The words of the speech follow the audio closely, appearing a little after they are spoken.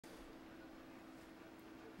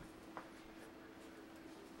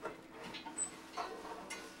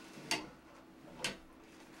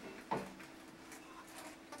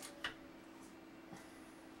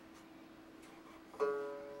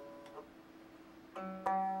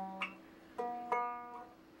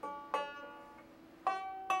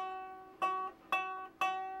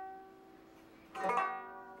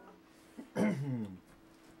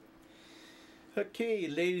Okay,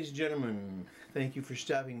 ladies and gentlemen, thank you for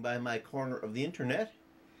stopping by my corner of the internet.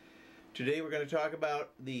 Today we're going to talk about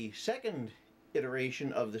the second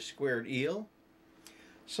iteration of the squared eel.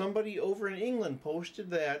 Somebody over in England posted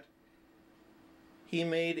that he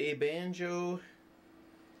made a banjo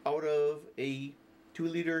out of a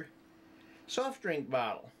 2-liter soft drink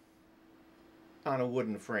bottle on a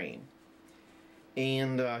wooden frame.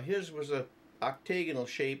 And his was a octagonal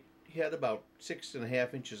shape. He had about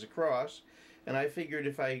 6.5 inches across. And I figured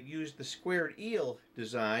if I used the squared eel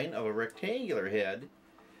design of a rectangular head,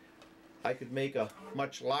 I could make a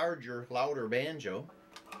much larger, louder banjo.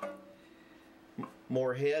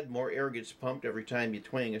 More head, more air gets pumped every time you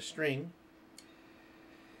twang a string.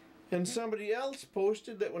 And somebody else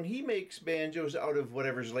posted that when he makes banjos out of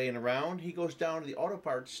whatever's laying around, he goes down to the auto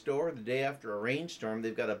parts store the day after a rainstorm.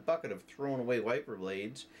 They've got a bucket of thrown away wiper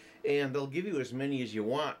blades, and they'll give you as many as you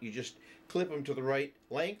want. You just clip them to the right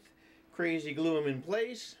length, crazy glue them in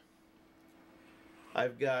place.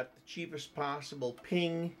 I've got the cheapest possible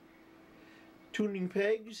ping tuning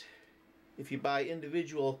pegs. If you buy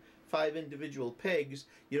 5 individual pegs,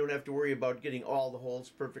 you don't have to worry about getting all the holes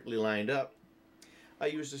perfectly lined up. I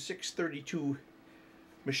used a 632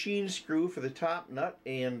 machine screw for the top nut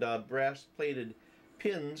and brass plated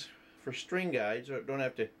pins for string guides, so I don't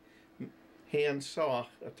have to hand saw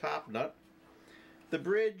a top nut. The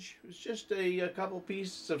bridge was just a couple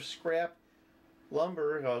pieces of scrap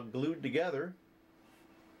lumber glued together.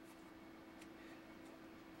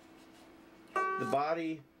 The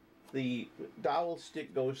body, the dowel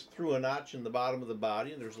stick goes through a notch in the bottom of the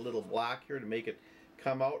body, and there's a little block here to make it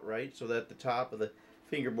come out right so that the top of the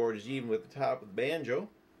fingerboard is even with the top of the banjo.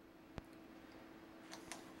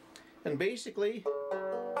 And basically,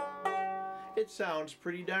 it sounds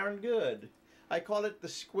pretty darn good. I call it the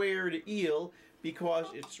squared eel because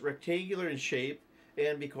it's rectangular in shape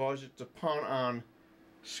and because it's a pun on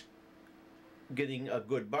getting a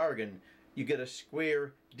good bargain. You get a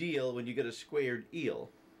square deal when you get a squared eel.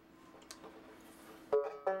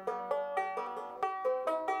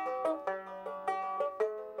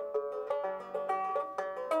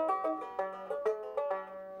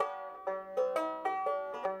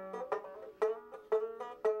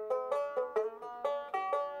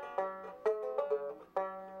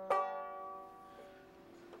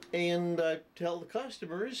 And I tell the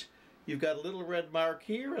customers, you've got a little red mark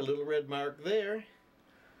here, a little red mark there.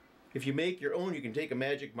 If you make your own, you can take a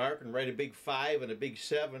magic mark and write a big 5 and a big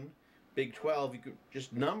 7, big 12. You could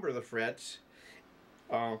just number the frets.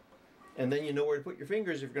 And then you know where to put your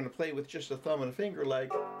fingers if you're going to play with just a thumb and a finger,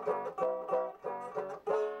 like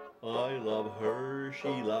I love her, she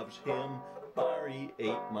loves him, Barney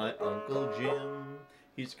ate my Uncle Jim.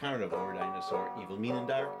 He's a carnivore dinosaur, evil, mean and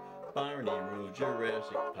dark. Barney ruled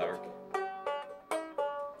Jurassic Park.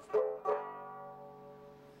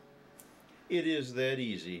 It is that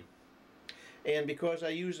easy. And because I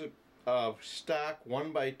use a stock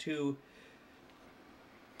 1x2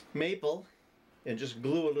 maple and just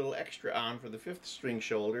glue a little extra on for the 5th string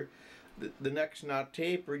shoulder, the neck's not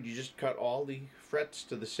tapered. You just cut all the frets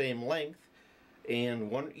to the same length. And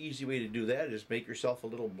one easy way to do that is make yourself a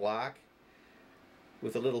little block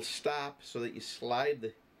with a little stop so that you slide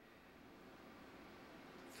the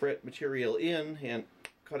fret material in and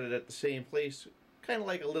cut it at the same place, kind of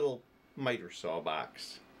like a little miter saw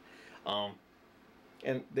box.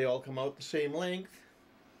 And they all come out the same length.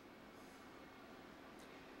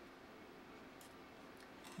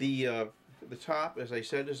 The top, as I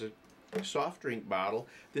said, is a soft drink bottle.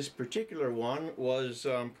 This particular one was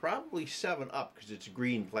probably 7-Up because it's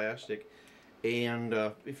green plastic. And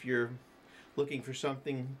if you're looking for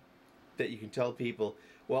something that you can tell people,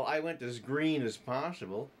 well, I went as green as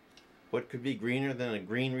possible. What could be greener than a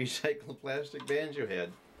green recycled plastic banjo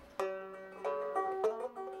head?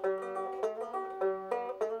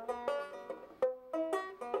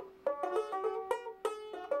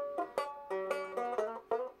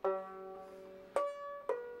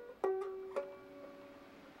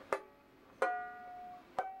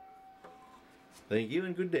 Thank you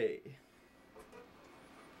and good day.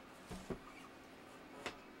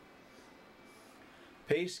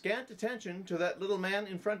 Pay scant attention to that little man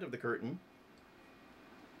in front of the curtain.